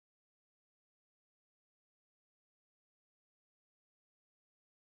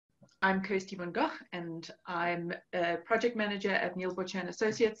I'm Kirsty van Gogh, and I'm a project manager at Neil Butcher and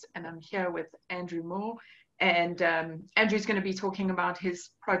Associates, and I'm here with Andrew Moore. And Andrew's going to be talking about his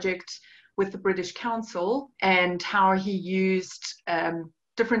project with the British Council and how he used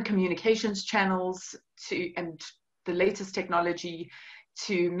different communications channels and the latest technology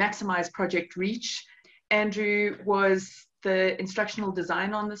to maximize project reach. Andrew was the instructional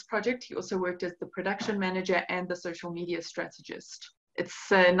design on this project. He also worked as the production manager and the social media strategist.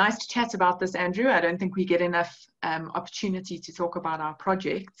 It's nice to chat about this, Andrew. I don't think we get enough opportunity to talk about our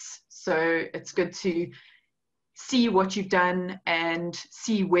projects. So it's good to see what you've done and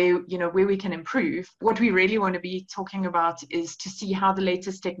see where we can improve. What we really want to be talking about is to see how the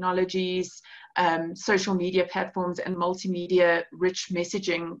latest technologies, social media platforms and multimedia rich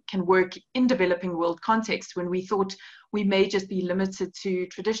messaging can work in developing world context, when we thought we may just be limited to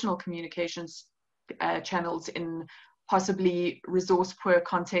traditional communications channels in possibly resource poor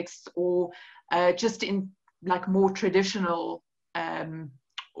contexts, or just in like more traditional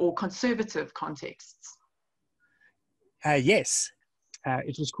or conservative contexts. Yes,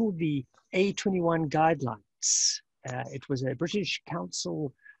 it was called the A21 Guidelines. It was a British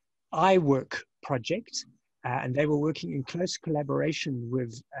Council iWork project, and they were working in close collaboration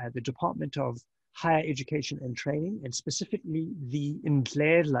with the Department of Higher Education and Training, and specifically the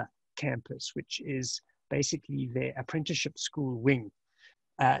Ndlela campus, which is basically their apprenticeship school wing.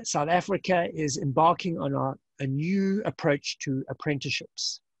 South Africa is embarking on a new approach to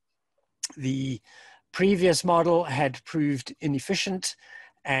apprenticeships. The previous model had proved inefficient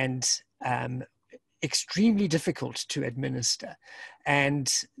and extremely difficult to administer. And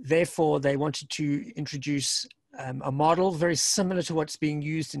therefore, they wanted to introduce a model very similar to what's being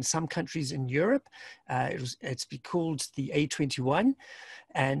used in some countries in Europe. It's been called the A21.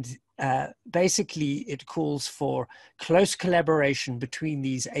 And basically, it calls for close collaboration between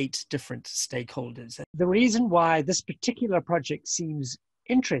these 8 different stakeholders. The reason why this particular project seems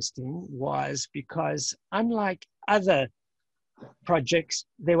interesting was because, unlike other projects,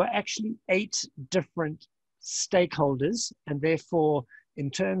 there were actually 8 different stakeholders, and therefore, in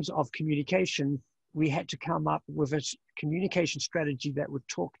terms of communication, we had to come up with a communication strategy that would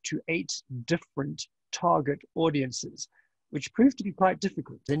talk to 8 different target audiences, which proved to be quite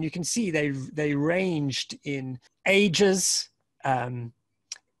difficult. And you can see they ranged in ages,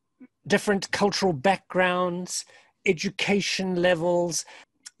 different cultural backgrounds, education levels.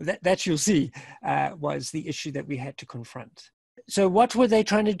 That you'll see was the issue that we had to confront. So what were they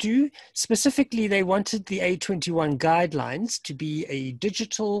trying to do? Specifically, they wanted the A21 guidelines to be a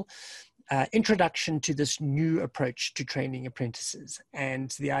digital introduction to this new approach to training apprentices. And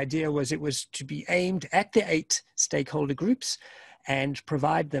the idea was it was to be aimed at the 8 stakeholder groups and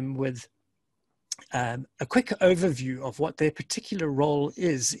provide them with a quick overview of what their particular role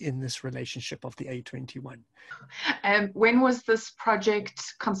is in this relationship of the A21. When was this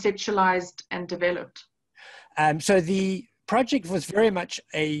project conceptualized and developed? So the project was very much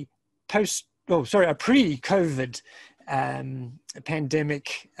a pre-COVID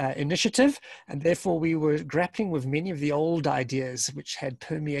pandemic initiative, and therefore we were grappling with many of the old ideas which had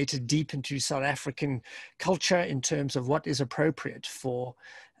permeated deep into South African culture in terms of what is appropriate for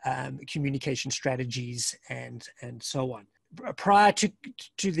communication strategies and so on. Prior to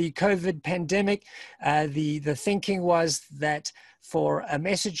the COVID pandemic, the thinking was that for a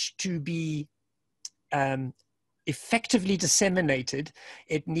message to be effectively disseminated,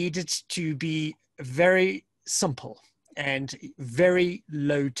 it needed to be very simple and very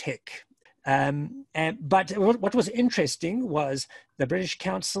low tech. But what was interesting was the British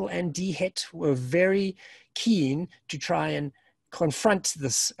Council and DHET were very keen to try and confront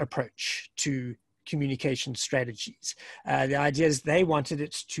this approach to communication strategies. The idea is they wanted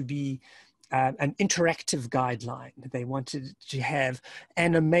it to be an interactive guideline. They wanted it to have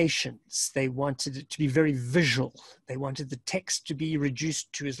animations. They wanted it to be very visual. They wanted the text to be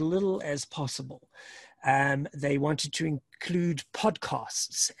reduced to as little as possible. They wanted to include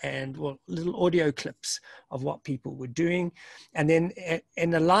podcasts and little audio clips of what people were doing. And then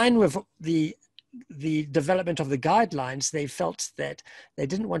in line with the development of the guidelines, they felt that they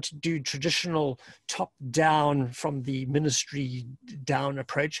didn't want to do traditional top-down from the ministry down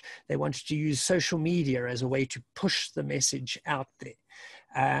approach. They wanted to use social media as a way to push the message out there.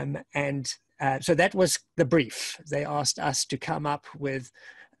 So that was the brief. They asked us to come up with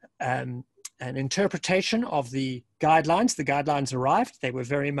an interpretation of the guidelines. The guidelines arrived. They were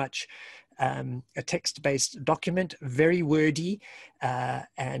very much a text-based document, very wordy,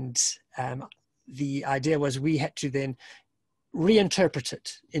 the idea was we had to then reinterpret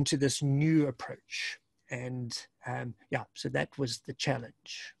it into this new approach. And so that was the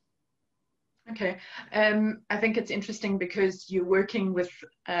challenge. Okay. I think it's interesting because you're working with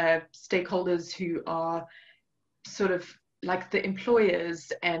stakeholders who are sort of like the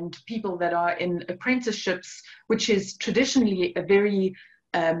employers and people that are in apprenticeships, which is traditionally a very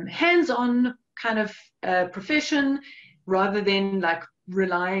hands-on kind of profession, rather than like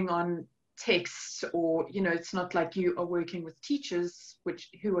relying on texts, or it's not like you are working with teachers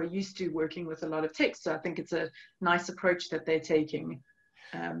who are used to working with a lot of text. So I think it's a nice approach that they're taking.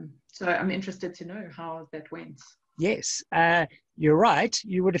 So I'm interested to know how that went. Yes, you're right.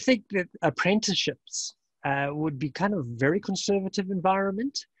 You would think that apprenticeships would be kind of very conservative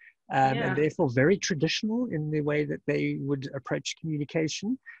environment, and therefore very traditional in the way that they would approach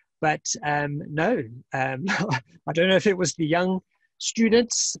communication. But no, I don't know if it was the young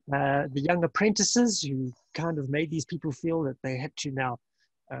students, the young apprentices who kind of made these people feel that they had to now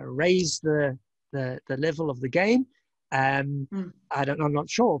raise the level of the game. I'm not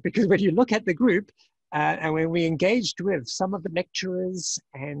sure, because when you look at the group, and when we engaged with some of the lecturers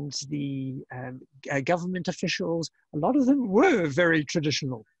and the government officials, a lot of them were very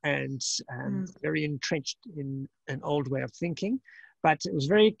traditional and very entrenched in an old way of thinking. But it was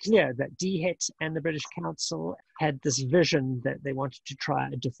very clear that DHET and the British Council had this vision that they wanted to try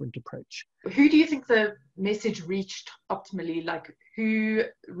a different approach. Who do you think the message reached optimally? Like, who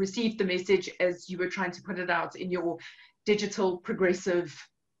received the message as you were trying to put it out in your digital progressive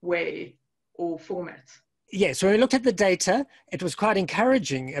way or format? Yeah, so when we looked at the data, it was quite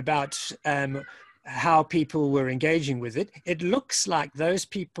encouraging about how people were engaging with it. It looks like those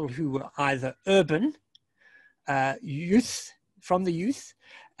people who were either urban, youth, from the youth,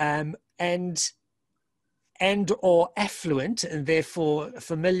 and or affluent, and therefore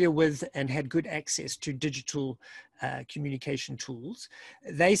familiar with and had good access to digital communication tools,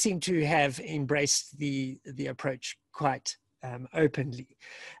 they seem to have embraced the approach quite openly.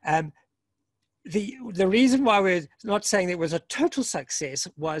 The reason why we're not saying that it was a total success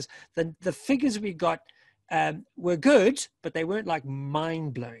was the figures we got were good, but they weren't like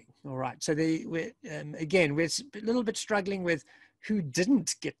mind-blowing. All right, so again, we're a little bit struggling with who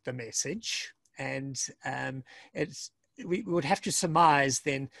didn't get the message, and we would have to surmise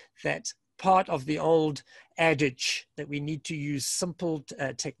then that part of the old adage that we need to use simple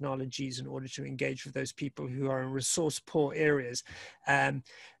technologies in order to engage with those people who are in resource-poor areas.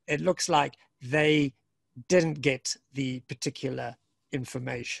 It looks like they didn't get the particular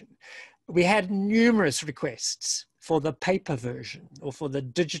information. We had numerous requests for the paper version or for the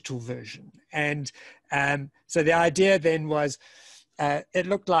digital version. And so the idea then was, it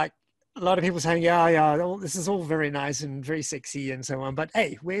looked like a lot of people saying, yeah, this is all very nice and very sexy and so on, but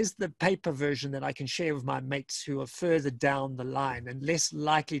hey, where's the paper version that I can share with my mates who are further down the line and less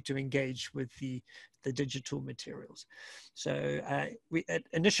likely to engage with the digital materials? So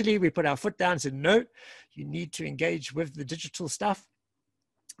initially we put our foot down and said, no, you need to engage with the digital stuff.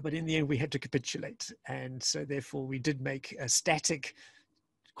 But in the end, we had to capitulate. And so therefore we did make a static,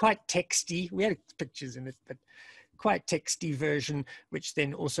 quite texty, we had pictures in it, but quite texty version, which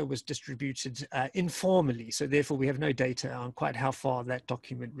then also was distributed informally. So therefore we have no data on quite how far that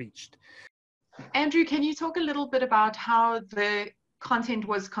document reached. Andrew, can you talk a little bit about how the content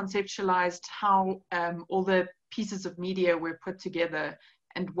was conceptualized, how all the pieces of media were put together,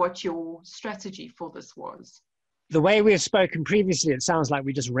 and what your strategy for this was? The way we have spoken previously, it sounds like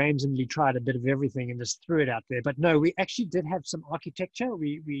we just randomly tried a bit of everything and just threw it out there. But no, we actually did have some architecture.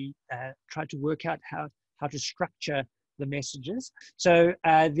 We tried to work out how to structure the messages. So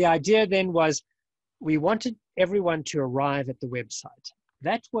the idea then was we wanted everyone to arrive at the website.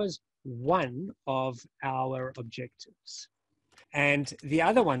 That was one of our objectives. And the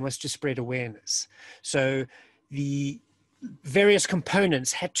other one was to spread awareness. So the various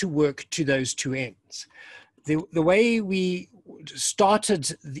components had to work to those two ends. The way we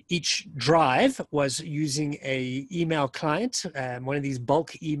started each drive was using a email client, one of these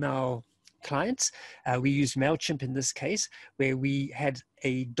bulk email clients. We used MailChimp in this case, where we had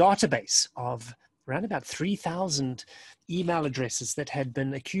a database of around about 3,000 email addresses that had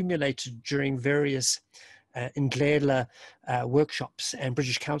been accumulated during various Ngledla workshops and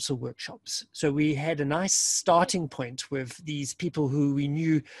British Council workshops. So we had a nice starting point with these people who we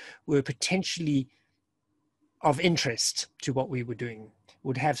knew were potentially of interest to what we were doing,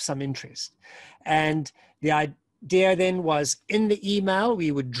 would have some interest. And the idea then was, in the email, we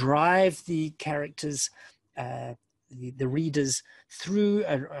would drive the characters, the readers, through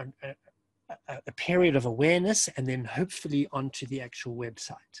a period of awareness and then hopefully onto the actual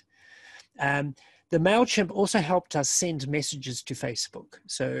website. The MailChimp also helped us send messages to Facebook.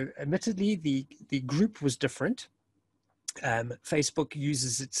 So admittedly, the group was different. Facebook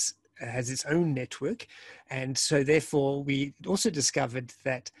uses its has its own network. And so therefore we also discovered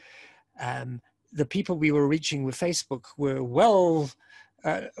that the people we were reaching with Facebook were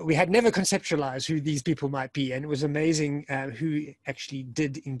we had never conceptualized who these people might be, and it was amazing who actually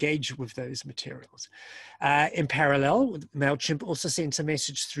did engage with those materials. In parallel, MailChimp also sent a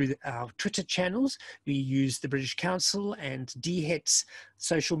message through our Twitter channels. We used the British Council and DHET's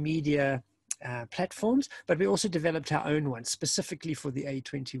social media platforms, but we also developed our own ones specifically for the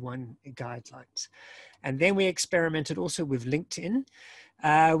A21 guidelines. And then we experimented also with LinkedIn.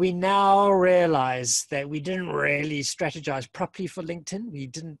 We now realize that we didn't really strategize properly for LinkedIn. We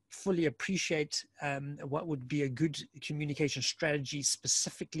didn't fully appreciate what would be a good communication strategy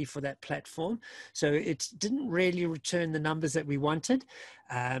specifically for that platform. So it didn't really return the numbers that we wanted.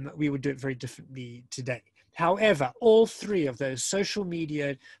 We would do it very differently today. However, all three of those social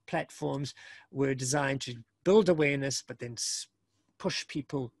media platforms were designed to build awareness, but then push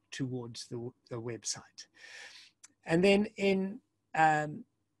people towards the website. And then in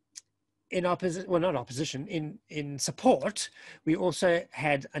opposition, well, not opposition, in support, we also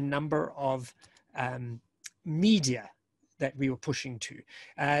had a number of media that we were pushing to.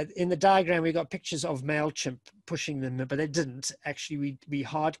 In the diagram, we got pictures of MailChimp pushing them, but they didn't. Actually, we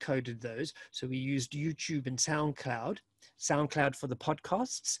hard-coded those. So we used YouTube and SoundCloud for the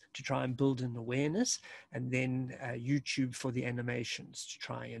podcasts to try and build an awareness, and then YouTube for the animations to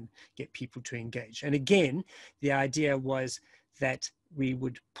try and get people to engage. And again, the idea was that we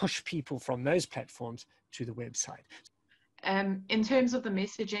would push people from those platforms to the website. In terms of the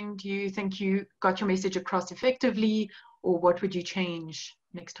messaging, do you think you got your message across effectively, or what would you change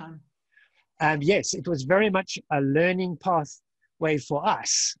next time? Yes, it was very much a learning pathway for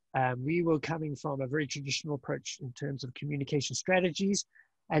us. We were coming from a very traditional approach in terms of communication strategies.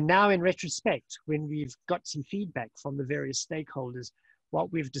 And now in retrospect, when we've got some feedback from the various stakeholders,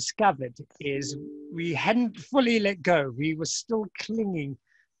 what we've discovered is we hadn't fully let go. We were still clinging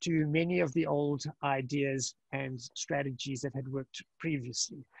to many of the old ideas and strategies that had worked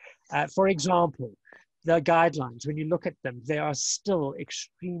previously. For example, the guidelines, when you look at them, they are still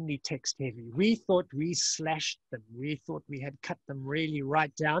extremely text heavy. We thought we slashed them. We thought we had cut them really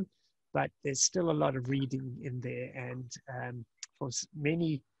right down, but there's still a lot of reading in there. And for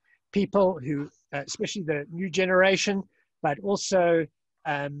many people who, especially the new generation, but also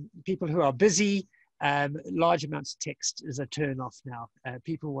people who are busy, large amounts of text is a turn off now.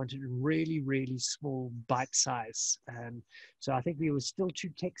 People want it really, really small bite size. So I think we were still too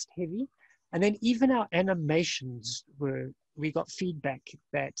text heavy. And then even our animations we got feedback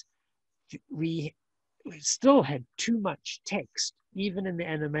that we still had too much text, even in the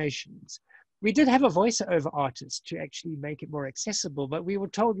animations. We did have a voiceover artist to actually make it more accessible, but we were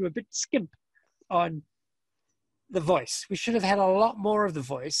told we were a bit skimp on the voice. We should have had a lot more of the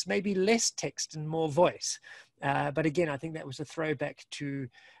voice, maybe less text and more voice. But again, I think that was a throwback to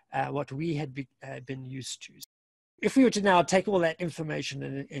what we had been used to. If we were to now take all that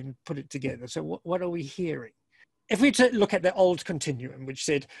information and put it together, so what are we hearing? If we were to look at the old continuum, which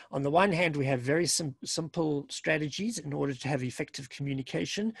said, on the one hand, we have very simple strategies in order to have effective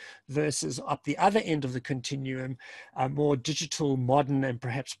communication, versus up the other end of the continuum, a more digital, modern, and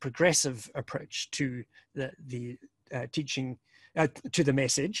perhaps progressive approach to the teaching, to the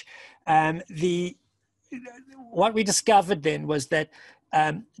message. What we discovered then was that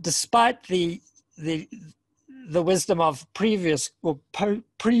despite the wisdom of previous or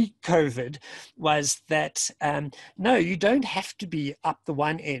pre-COVID was that, no, you don't have to be up the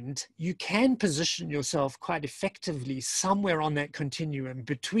one end. You can position yourself quite effectively somewhere on that continuum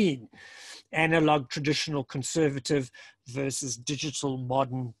between analog, traditional, conservative versus digital,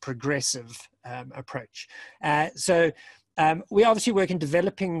 modern, progressive approach. So we obviously work in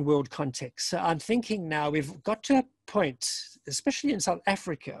developing world context. So I'm thinking now we've got to a point, especially in South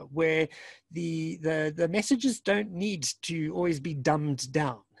Africa, where the messages don't need to always be dumbed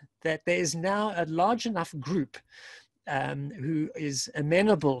down, that there is now a large enough group who is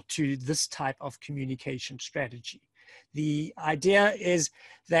amenable to this type of communication strategy. The idea is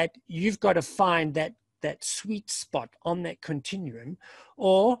that you've got to find that sweet spot on that continuum,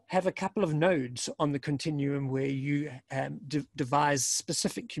 or have a couple of nodes on the continuum where you devise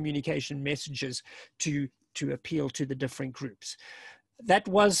specific communication messages to appeal to the different groups. That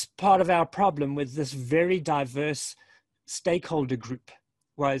was part of our problem with this very diverse stakeholder group,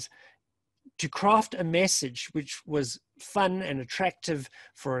 was to craft a message which was fun and attractive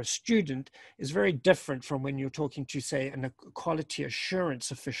for a student is very different from when you're talking to, say, a quality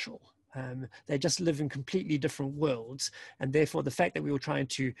assurance official. They just live in completely different worlds. And therefore, the fact that we were trying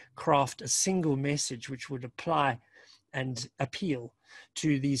to craft a single message which would apply and appeal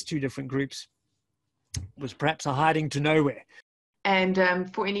to these two different groups was perhaps a hiding to nowhere. And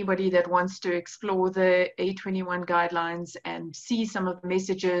for anybody that wants to explore the A21 guidelines and see some of the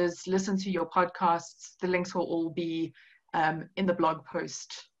messages, listen to your podcasts, the links will all be in the blog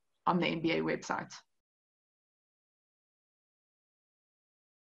post on the NBA website.